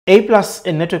A Plus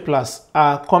and Network Plus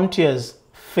are CompTIA's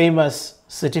famous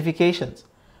certifications.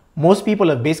 Most people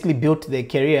have basically built their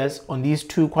careers on these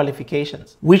two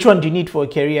qualifications. Which one do you need for a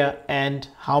career and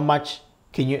how much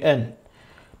can you earn?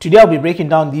 Today I'll be breaking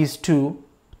down these two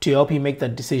to help you make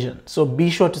that decision. So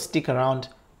be sure to stick around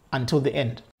until the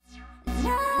end.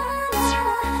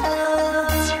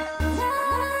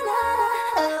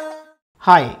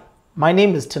 Hi, my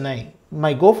name is Tanai.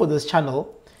 My goal for this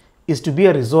channel is to be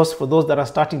a resource for those that are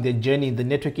starting their journey in the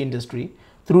network industry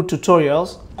through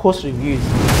tutorials, course reviews,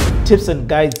 tips and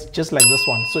guides just like this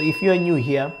one. So if you're new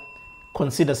here,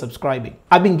 consider subscribing.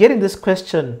 I've been getting this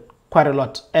question quite a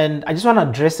lot and I just want to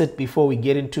address it before we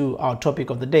get into our topic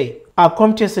of the day. Are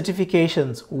CompTIA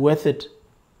certifications worth it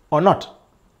or not?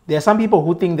 There are some people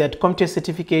who think that CompTIA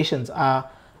certifications are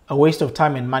a waste of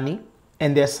time and money,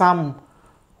 and there are some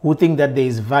who think that there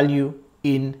is value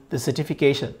in the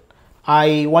certification.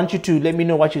 I want you to let me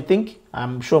know what you think.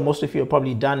 I'm sure most of you have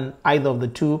probably done either of the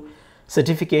two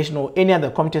certification or any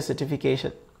other CompTIA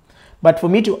certification. But for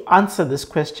me to answer this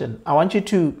question, I want you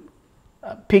to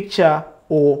picture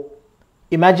or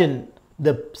imagine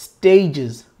the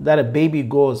stages that a baby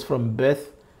goes from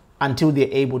birth until they're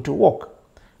able to walk.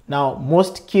 Now,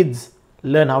 most kids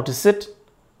learn how to sit.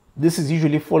 This is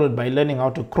usually followed by learning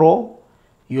how to crawl.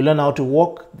 You learn how to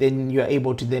walk, then you're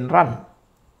able to then run.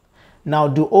 Now,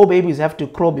 do all babies have to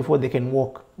crawl before they can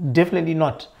walk? Definitely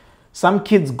not. Some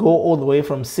kids go all the way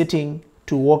from sitting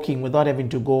to walking without having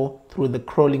to go through the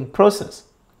crawling process.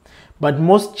 But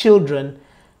most children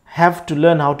have to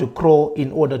learn how to crawl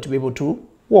in order to be able to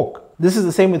walk. This is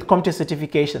the same with CompTIA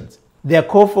certifications. Their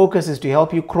core focus is to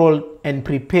help you crawl and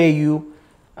prepare you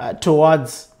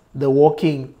towards the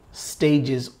walking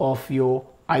stages of your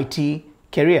IT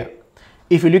career.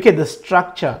 If you look at the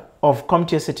structure of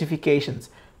CompTIA certifications,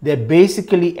 they're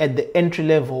basically at the entry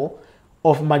level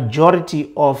of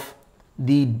majority of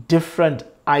the different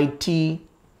IT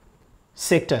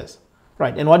sectors,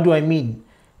 right? And what do I mean?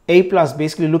 A Plus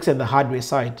basically looks at the hardware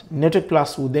side. Network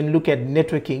Plus will then look at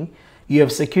networking. You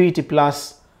have Security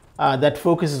Plus that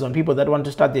focuses on people that want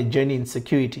to start their journey in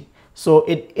security. So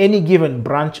at any given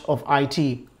branch of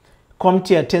IT,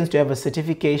 CompTIA tends to have a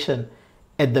certification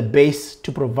at the base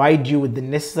to provide you with the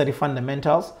necessary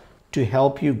fundamentals to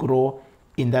help you grow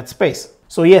in that space.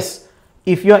 So yes,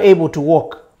 if you're able to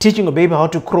walk, teaching a baby how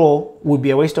to crawl would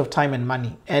be a waste of time and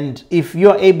money. And if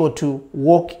you're able to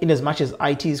walk in as much as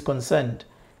IT is concerned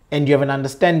and you have an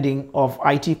understanding of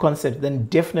IT concepts, then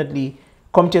definitely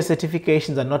CompTIA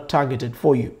certifications are not targeted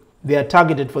for you. They are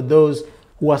targeted for those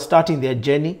who are starting their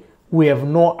journey, who have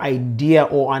no idea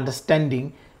or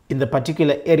understanding in the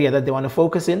particular area that they want to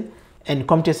focus in, and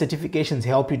CompTIA certifications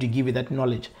help you to give you that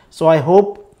knowledge. So I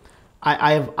hope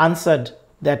I have answered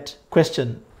that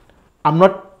question.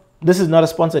 This is not a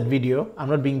sponsored video. I'm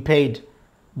not being paid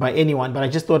by anyone, but I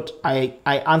just thought I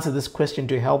answered this question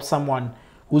to help someone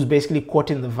who's basically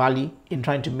caught in the valley in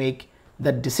trying to make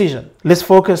that decision. Let's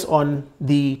focus on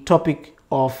the topic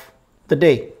of the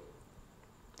day.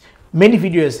 Many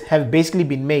videos have basically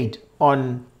been made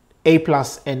on A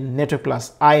Plus and Network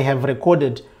Plus. I have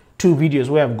recorded 2 videos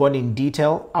where I've gone in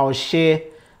detail. I'll share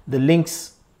the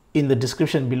links in the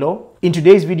description below. In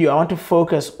today's video, I want to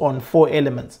focus on 4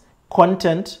 elements: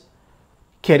 content,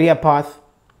 career path,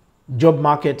 job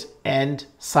market, and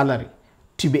salary,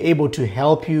 to be able to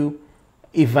help you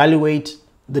evaluate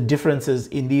the differences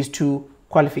in these 2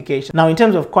 qualifications. Now, in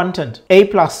terms of content, A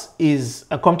Plus is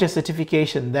a CompTIA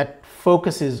certification that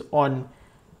focuses on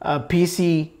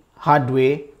PC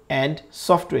hardware and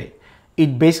software.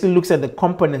 It basically looks at the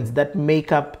components that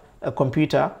make up a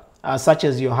computer, such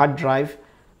as your hard drive,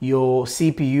 your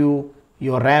CPU,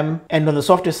 your RAM, and on the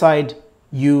software side,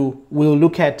 you will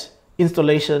look at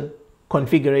installation,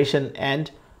 configuration, and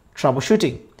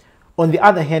troubleshooting. On the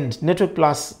other hand, Network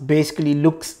Plus basically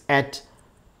looks at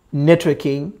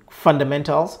networking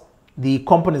fundamentals, the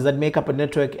components that make up a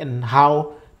network, and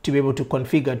how to be able to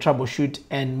configure, troubleshoot,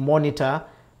 and monitor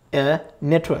a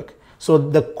network. So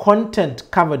the content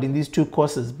covered in these 2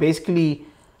 courses basically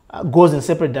goes in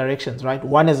separate directions, right?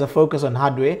 One has a focus on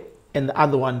hardware and the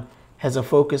other one has a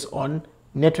focus on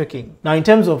networking. Now, in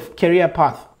terms of career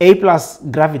path, A Plus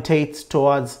gravitates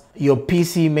towards your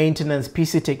PC maintenance,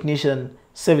 PC technician,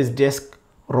 service desk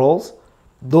roles.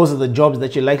 Those are the jobs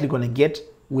that you're likely going to get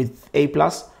with A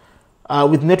Plus.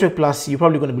 With Network Plus, you're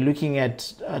probably going to be looking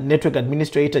at network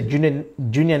administrator,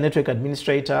 junior network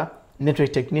administrator,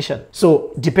 network technician.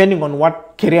 So depending on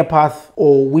what career path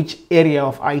or which area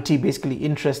of IT basically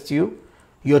interests you,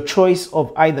 your choice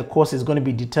of either course is going to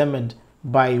be determined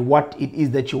by what it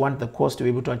is that you want the course to be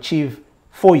able to achieve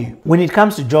for you. When it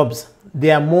comes to jobs,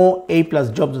 there are more A+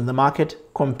 jobs in the market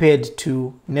compared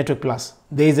to Network Plus.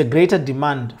 There is a greater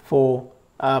demand for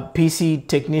PC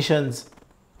technicians,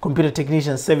 computer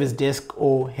technicians, service desk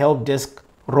or help desk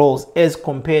roles as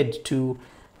compared to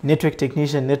network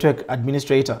technician, network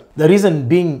administrator. The reason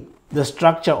being the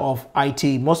structure of IT.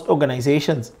 Most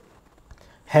organizations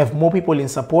have more people in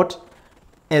support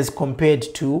as compared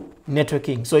to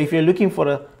networking. So if you're looking for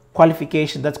a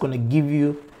qualification that's going to give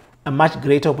you a much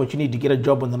greater opportunity to get a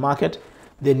job on the market,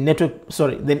 then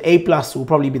A+ will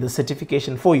probably be the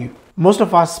certification for you. Most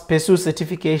of us pursue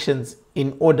certifications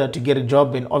in order to get a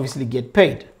job and obviously get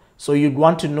paid. So you'd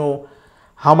want to know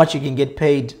how much you can get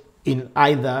paid in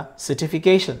either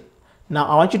certification. Now,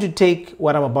 I want you to take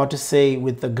what I'm about to say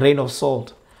with a grain of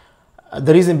salt.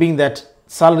 The reason being that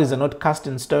salaries are not cast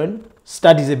in stone.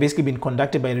 Studies have basically been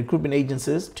conducted by recruitment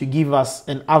agencies to give us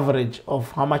an average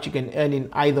of how much you can earn in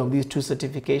either of these two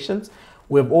certifications.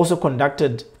 We have also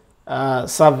conducted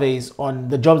surveys on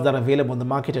the jobs that are available in the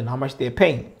market and how much they're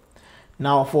paying.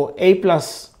 Now, for A+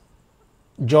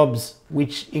 jobs,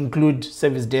 which include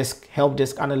service desk, help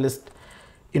desk analyst,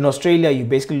 in Australia, you're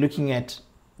basically looking at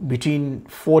between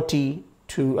 40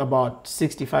 to about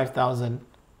 65,000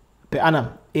 per annum.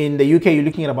 In the UK, you're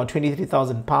looking at about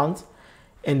 23,000 pounds,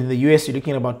 and in the US, you're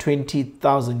looking at about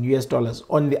 20,000 US dollars.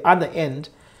 On the other end,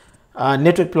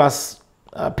 Network Plus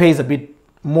pays a bit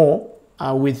more,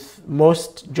 with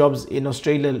most jobs in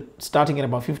Australia starting at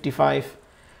about 55,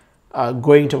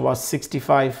 going to about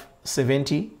 65,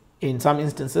 70 in some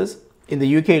instances. In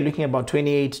the UK, you're looking at about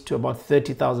 28 to about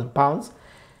 30,000 pounds.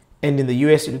 And in the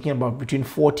US, you're looking at about between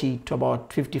 40 to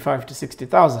about 55 to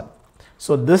 60,000.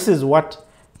 So this is what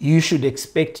you should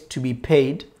expect to be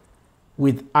paid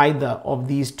with either of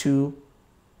these two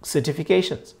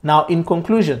certifications. Now, in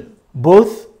conclusion,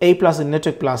 both A+ and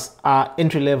Network Plus are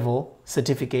entry-level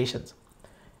certifications.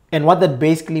 And what that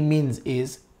basically means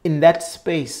is, in that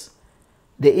space,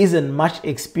 there isn't much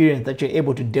experience that you're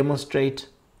able to demonstrate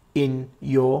in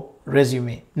your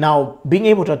resume. Now, being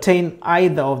able to attain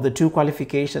either of the two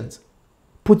qualifications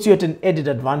puts you at an added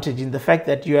advantage in the fact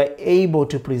that you are able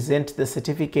to present the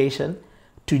certification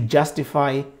to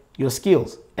justify your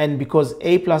skills. And because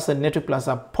A+ and Network Plus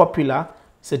are popular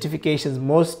certifications,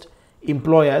 most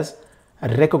employers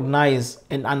recognize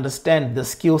and understand the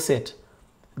skill set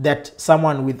that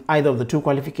someone with either of the two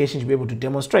qualifications should be able to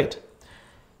demonstrate.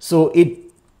 So it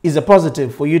is a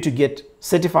positive for you to get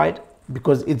certified,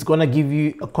 because it's going to give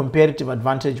you a competitive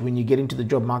advantage when you get into the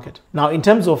job market. Now, in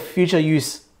terms of future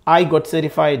use, I got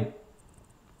certified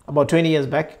about 20 years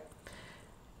back,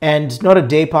 and not a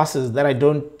day passes that I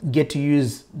don't get to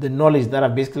use the knowledge that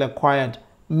I've basically acquired,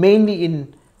 mainly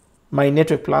in my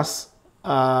Network Plus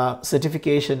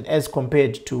certification as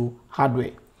compared to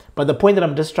hardware. But the point that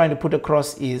I'm just trying to put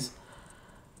across is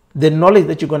the knowledge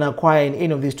that you're going to acquire in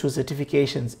any of these two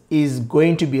certifications is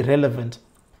going to be relevant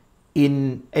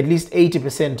in at least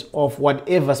 80% of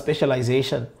whatever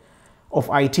specialization of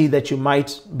IT that you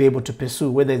might be able to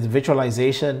pursue, whether it's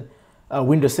virtualization,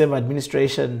 Windows Server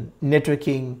administration,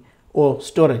 networking, or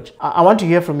storage. I want to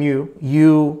hear from you.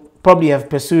 You probably have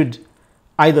pursued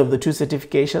either of the two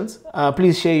certifications.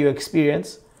 Please share your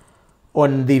experience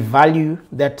on the value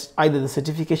that either the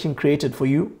certification created for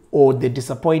you or the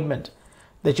disappointment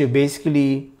that you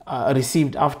basically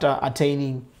received after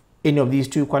attaining any of these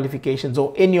two qualifications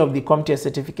or any of the CompTIA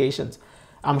certifications.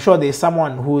 I'm sure there's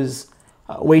someone who's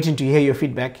waiting to hear your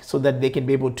feedback so that they can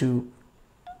be able to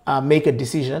make a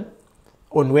decision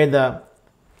on whether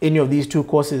any of these two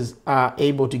courses are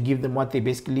able to give them what they're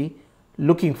basically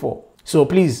looking for. So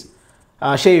please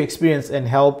share your experience and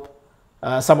help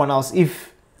someone else.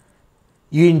 If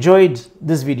you enjoyed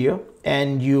this video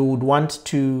and you would want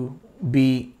to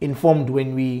be informed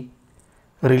when we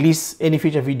release any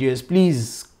future videos,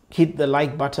 please hit the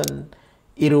like button.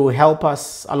 It will help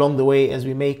us along the way as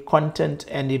we make content,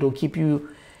 and it will keep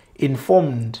you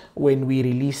informed when we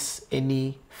release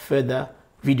any further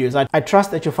videos. I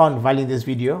trust that you found value in this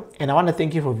video, and I want to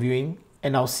thank you for viewing,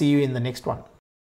 and I'll see you in the next one.